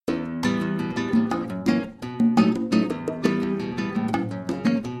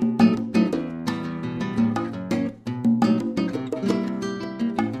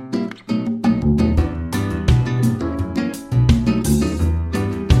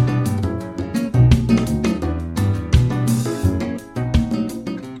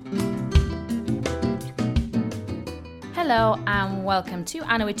welcome to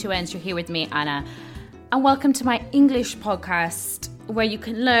Anna with Two N's. You're here with me, Anna. And welcome to my English podcast, where you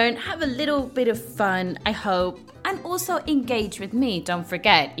can learn, have a little bit of fun, I hope, and also engage with me. Don't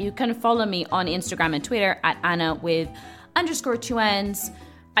forget, you can follow me on Instagram and Twitter at Anna with _two N's.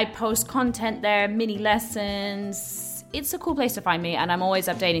 I post content there, mini lessons. It's a cool place to find me, and I'm always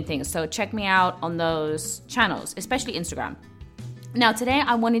updating things. So check me out on those channels, especially Instagram. Now, today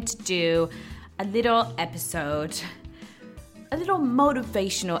I wanted to do a little episode, a little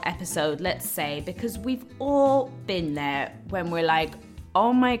motivational episode, let's say, because we've all been there when we're like,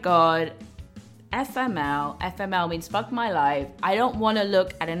 oh my God, FML means fuck my life. I don't want to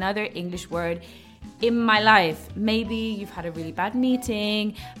look at another English word in my life. Maybe you've had a really bad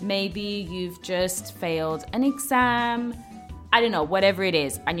meeting. Maybe you've just failed an exam. I don't know, whatever it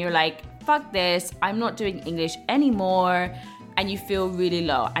is. And you're like, fuck this, I'm not doing English anymore. And you feel really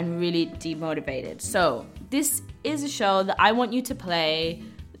low and really demotivated. So this is a show that I want you to play.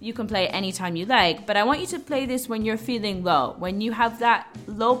 You can play anytime you like, but I want you to play this when you're feeling low. When you have that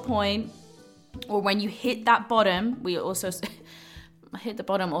low point, or when you hit that bottom. We also hit the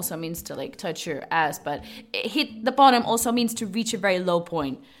bottom also means to like touch your ass, but hit the bottom also means to reach a very low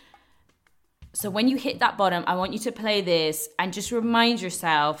point. So when you hit that bottom, I want you to play this and just remind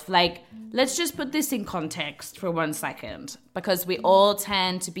yourself, like, let's just put this in context for 1 second, because we all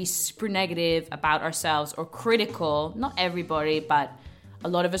tend to be super negative about ourselves or critical. Not everybody, but a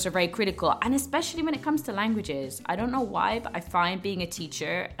lot of us are very critical, and especially when it comes to languages. I don't know why, but I find being a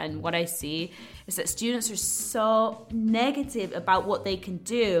teacher and what I see is that students are so negative about what they can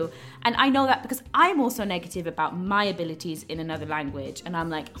do. And I know that because I'm also negative about my abilities in another language. And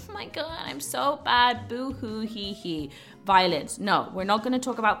I'm like, oh my God, I'm so bad. Boo-hoo, hee-hee. Violence. No, we're not going to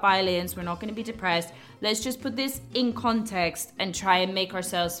talk about violence. We're not going to be depressed. Let's just put this in context and try and make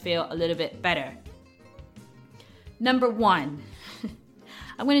ourselves feel a little bit better. Number one.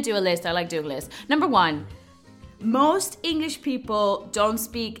 I'm going to do a list. I like doing lists. Number one, most English people don't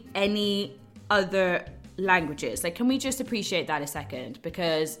speak any other languages. Like, can we just appreciate that a second?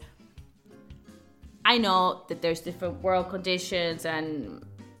 Because I know that there's different world conditions and,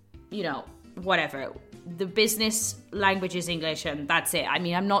 you know, whatever. The business language is English and that's it. I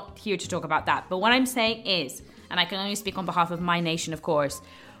mean, I'm not here to talk about that. But what I'm saying is, and I can only speak on behalf of my nation, of course,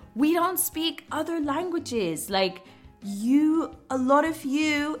 we don't speak other languages. Like, a lot of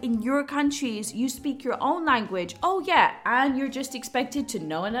you in your countries, you speak your own language. Oh yeah, and you're just expected to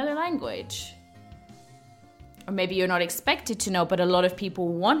know another language. Or maybe you're not expected to know, but a lot of people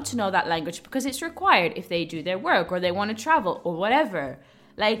want to know that language because it's required if they do their work or they want to travel or whatever.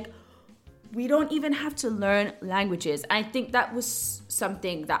 Like, we don't even have to learn languages. I think that was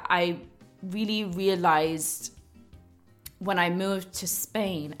something that I really realized when I moved to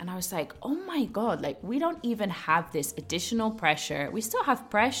Spain, and I was like, oh my God, like, we don't even have this additional pressure. We still have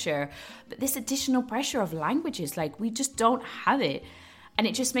pressure, but this additional pressure of languages, like, we just don't have it. And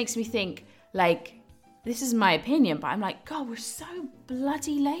it just makes me think, like, this is my opinion, but I'm like, God, we're so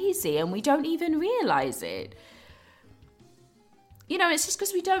bloody lazy and we don't even realize it. You know, it's just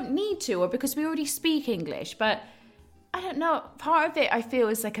because we don't need to, or because we already speak English. But I don't know, part of it I feel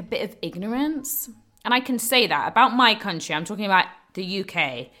is like a bit of ignorance. And I can say that about my country. I'm talking about the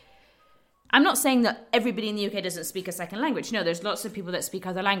UK. I'm not saying that everybody in the UK doesn't speak a second language. No, there's lots of people that speak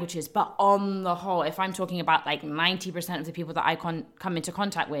other languages. But on the whole, if I'm talking about like 90% of the people that I come into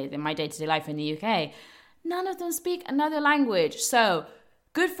contact with in my day-to-day life in the UK, none of them speak another language. So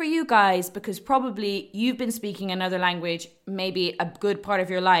good for you guys, because probably you've been speaking another language maybe a good part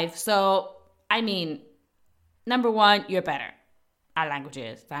of your life. So, I mean, number one, you're better at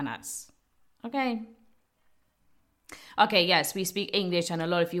languages than us. Okay, yes, we speak English and a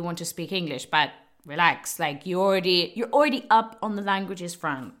lot of you want to speak English, but relax, like you're already up on the languages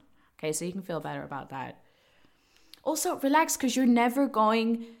front. Okay, so you can feel better about that. Also, relax, because you're never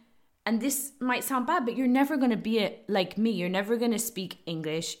going, and this might sound bad, but you're never going to be like me. You're never going to speak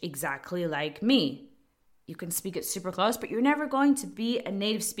English exactly like me. You can speak it super close, but you're never going to be a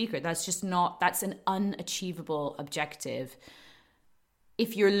native speaker. That's an unachievable objective.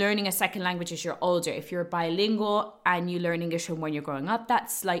 If you're learning a second language as you're older, if you're bilingual and you learn English from when you're growing up,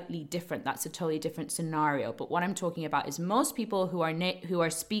 that's slightly different. That's a totally different scenario. But what I'm talking about is most people who are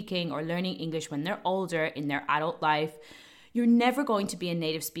speaking or learning English when they're older in their adult life, you're never going to be a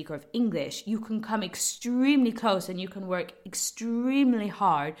native speaker of English. You can come extremely close and you can work extremely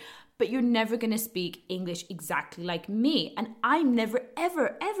hard, but you're never going to speak English exactly like me. And I'm never,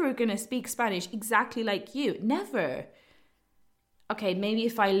 ever, ever going to speak Spanish exactly like you. Never. Okay, maybe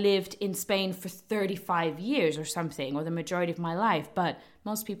if I lived in Spain for 35 years or something, or the majority of my life, but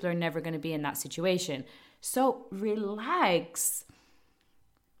most people are never going to be in that situation. So relax.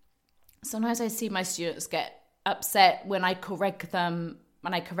 sometimes I see my students get upset when I correct them,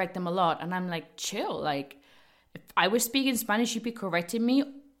 a lot. And I'm like, chill. Like, if I was speaking Spanish, you'd be correcting me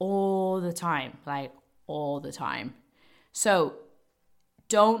all the time. Like, all the time. So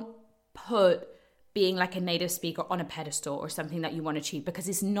don't put being like a native speaker on a pedestal or something that you want to achieve, because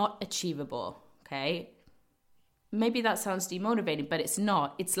it's not achievable, okay? Maybe that sounds demotivating, but it's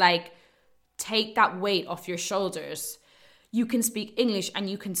not. It's like, take that weight off your shoulders. You can speak English, and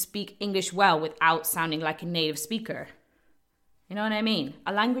you can speak English well without sounding like a native speaker. You know what I mean?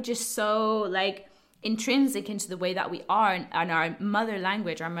 A language is so like intrinsic into the way that we are, and our mother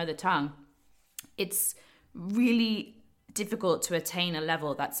language, our mother tongue. It's really difficult to attain a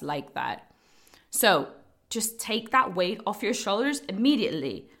level that's like that. So just take that weight off your shoulders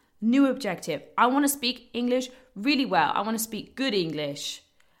immediately. New objective. I want to speak English really well. I want to speak good English.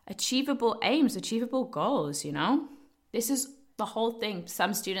 Achievable aims, achievable goals, you know? This is the whole thing.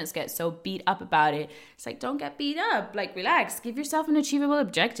 Some students get so beat up about it. It's like, don't get beat up. Like, relax. Give yourself an achievable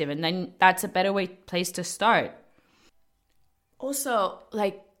objective, and then that's a better place to start. Also,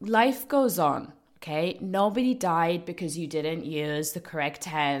 like, life goes on. Okay, nobody died because you didn't use the correct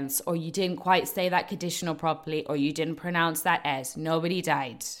tense, or you didn't quite say that conditional properly, or you didn't pronounce that S. Nobody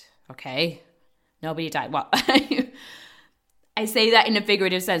died, okay? Nobody died. Well, I say that in a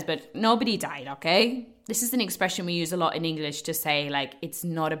figurative sense, but nobody died, okay? This is an expression we use a lot in English to say, like, it's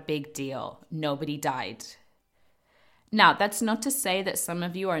not a big deal. Nobody died. Now, that's not to say that some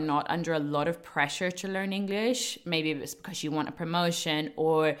of you are not under a lot of pressure to learn English. Maybe it's because you want a promotion,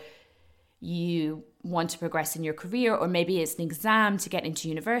 or you want to progress in your career, or maybe it's an exam to get into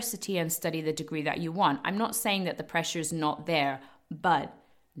university and study the degree that you want. I'm not saying that the pressure is not there, but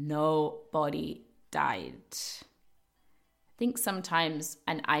nobody died. I think sometimes,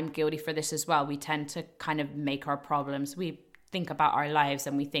 and I'm guilty for this as well, we tend to kind of make our problems. We think about our lives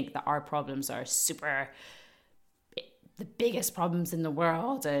and we think that our problems are the biggest problems in the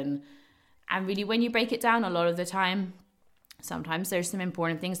world. And really, when you break it down, a lot of the time, sometimes there's some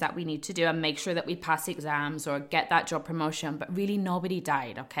important things that we need to do and make sure that we pass exams or get that job promotion, but really nobody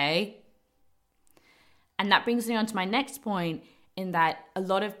died, okay? And that brings me on to my next point, in that a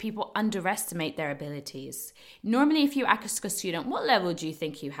lot of people underestimate their abilities. Normally, if you ask a student, what level do you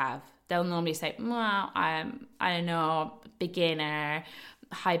think you have? They'll normally say, well, I don't know, beginner,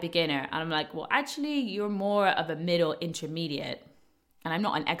 high beginner. And I'm like, well, actually, you're more of a middle intermediate. And I'm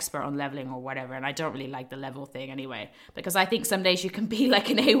not an expert on leveling or whatever, and I don't really like the level thing anyway, because I think some days you can be like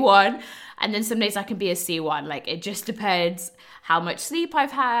an A1, and then some days I can be a C1. Like, it just depends how much sleep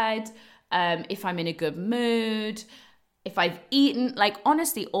I've had, if I'm in a good mood, if I've eaten. Like,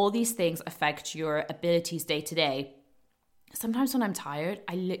 honestly, all these things affect your abilities day to day. Sometimes when I'm tired,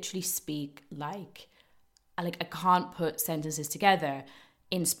 I literally speak like I can't put sentences together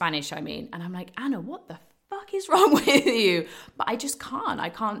in Spanish, I mean. And I'm like, Anna, what the fuck is wrong with you? But I just can't. I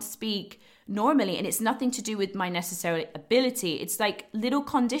can't speak normally, and it's nothing to do with my necessary ability. It's like little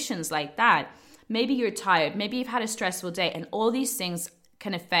conditions like that. Maybe you're tired, maybe you've had a stressful day, and all these things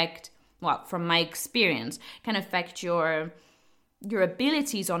can affect, well, from my experience, can affect your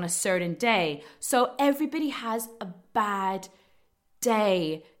abilities on a certain day. So everybody has a bad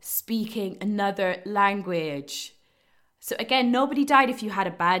day speaking another language. So again, nobody died if you had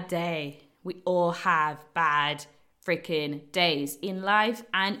a bad day. We all have bad freaking days in life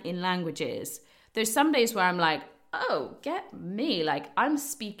and in languages. There's some days where I'm like, oh, get me. Like, I'm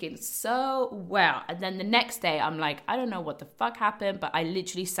speaking so well. And then the next day, I'm like, I don't know what the fuck happened, but I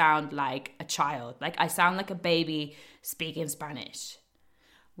literally sound like a child. Like, I sound like a baby speaking Spanish.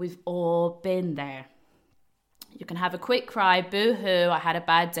 We've all been there. You can have a quick cry, boo-hoo, I had a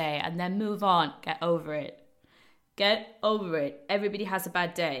bad day, and then move on. Get over it. Get over it. Everybody has a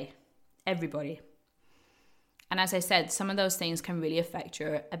bad day. Everybody. And as I said, some of those things can really affect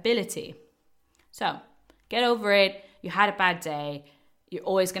your ability. So get over it. You had a bad day. You're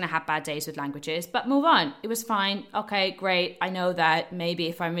always going to have bad days with languages, but move on. It was fine. Okay, great. I know that maybe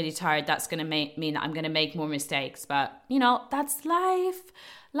if I'm really tired, that's going to mean that I'm going to make more mistakes. But, you know, that's life.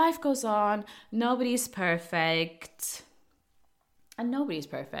 Life goes on. Nobody's perfect. And nobody's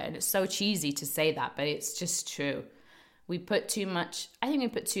perfect. And it's so cheesy to say that, but it's just true. I think we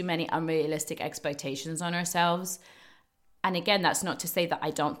put too many unrealistic expectations on ourselves. And again, that's not to say that I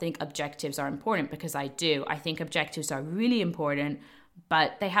don't think objectives are important, because I do. I think objectives are really important,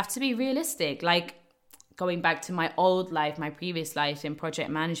 but they have to be realistic. Like, going back to my old life, my previous life in project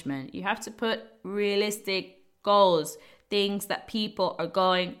management, you have to put realistic goals, things that people are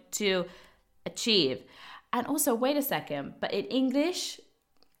going to achieve. And also, wait a second, but in English,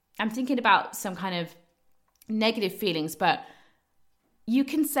 I'm thinking about some kind of negative feelings, but you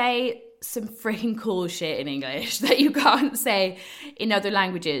can say some freaking cool shit in English that you can't say in other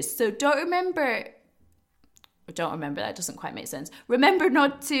languages. So remember, that doesn't quite make sense. Remember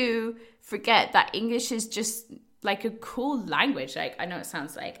not to forget that English is just like a cool language. Like, I know it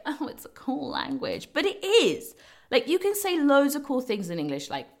sounds like, oh, it's a cool language, but it is. Like, you can say loads of cool things in English,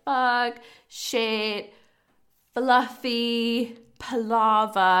 like fuck, shit, fluffy,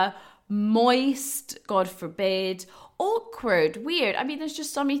 palaver, moist, God forbid, awkward, weird. I mean, there's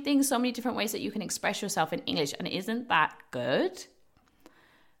just so many things, so many different ways that you can express yourself in English, and isn't that good?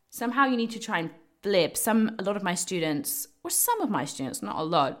 Somehow you need to try and flip. A lot of my students, not a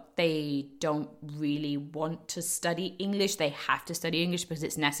lot, they don't really want to study English. They have to study English because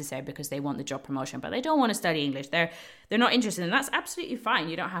it's necessary, because they want the job promotion, but they don't want to study English. They're not interested, and that's absolutely fine.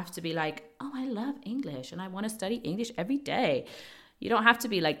 You don't have to be like, oh, I love English and I want to study English every day. You don't have to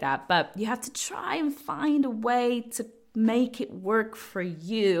be like that, but you have to try and find a way to make it work for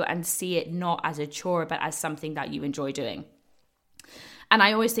you and see it not as a chore, but as something that you enjoy doing. And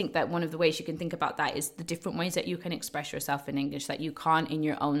I always think that one of the ways you can think about that is the different ways that you can express yourself in English that you can't in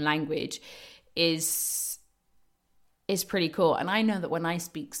your own language is pretty cool. And I know that when I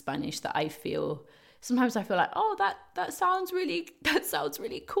speak Spanish, that sometimes I feel like, oh, that sounds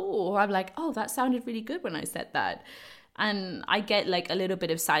really cool. Or I'm like, oh, that sounded really good when I said that. And I get like a little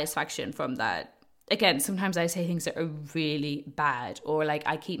bit of satisfaction from that. Again, sometimes I say things that are really bad, or like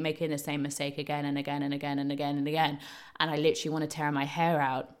I keep making the same mistake again and again and again and again and again. And I literally want to tear my hair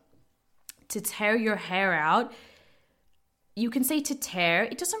out. To tear your hair out, you can say to tear.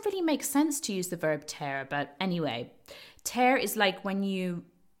 It doesn't really make sense to use the verb tear, but anyway, tear is like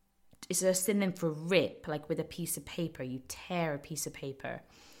it's a synonym for rip, like with a piece of paper. You tear a piece of paper.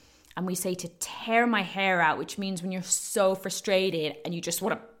 And we say to tear my hair out, which means when you're so frustrated and you just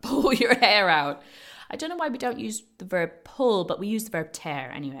want to pull your hair out. I don't know why we don't use the verb pull, but we use the verb tear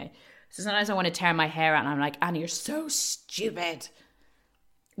anyway. So sometimes I want to tear my hair out and I'm like, Anna, you're so stupid.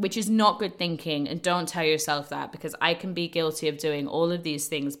 Which is not good thinking, and don't tell yourself that, because I can be guilty of doing all of these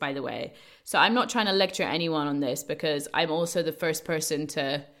things, by the way. So I'm not trying to lecture anyone on this, because I'm also the first person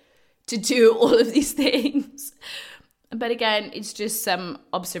to do all of these things. But again, it's just some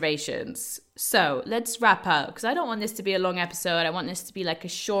observations. So let's wrap up, because I don't want this to be a long episode. I want this to be like a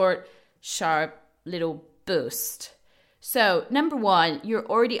short, sharp little boost. So number 1, you're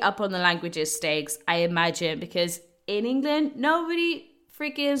already up on the languages stakes, I imagine, because in England, nobody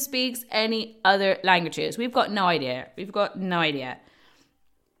freaking speaks any other languages. We've got no idea.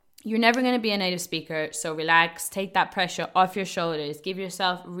 You're never going to be a native speaker, so relax. Take that pressure off your shoulders. Give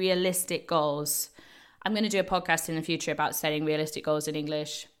yourself realistic goals. I'm going to do a podcast in the future about setting realistic goals in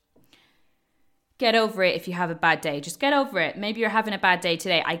English. Get over it if you have a bad day. Just get over it. Maybe you're having a bad day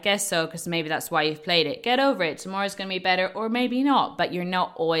today. I guess so, because maybe that's why you've played it. Get over it. Tomorrow's going to be better, or maybe not. But you're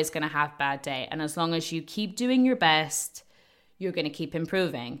not always going to have a bad day. And as long as you keep doing your best, you're going to keep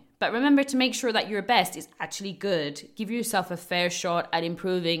improving. But remember to make sure that your best is actually good. Give yourself a fair shot at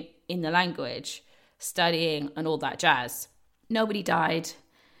improving in the language, studying, and all that jazz. Nobody died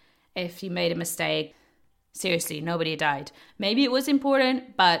if you made a mistake. Seriously, nobody died. Maybe it was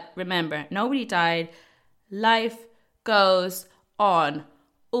important, but remember, nobody died. Life goes on.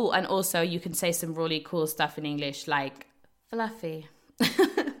 Oh, and also you can say some really cool stuff in English, like fluffy.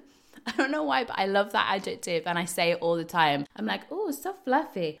 I don't know why, but I love that adjective and I say it all the time. I'm like, oh, it's so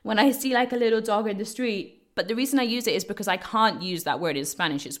fluffy. When I see like a little dog in the street. But the reason I use it is because I can't use that word in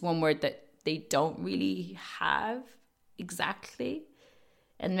Spanish. It's one word that they don't really have exactly.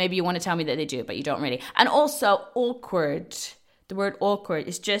 And maybe you want to tell me that they do, but you don't really. And also awkward. The word awkward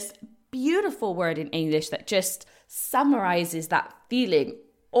is just a beautiful word in English that just summarizes that feeling.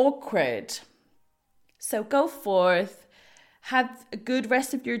 Awkward. So go forth. Have a good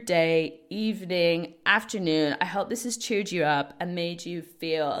rest of your day, evening, afternoon. I hope this has cheered you up and made you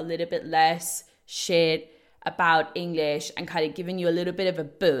feel a little bit less shit about English and kind of given you a little bit of a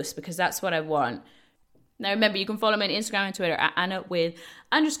boost, because that's what I want. Now, remember, you can follow me on Instagram and Twitter at Anna with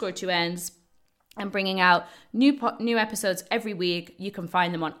 _2Ns. I'm bringing out new episodes every week. You can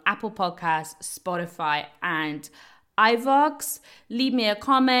find them on Apple Podcasts, Spotify, and iVoox. Leave me a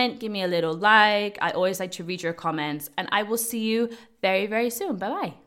comment. Give me a little like. I always like to read your comments. And I will see you very, very soon. Bye-bye.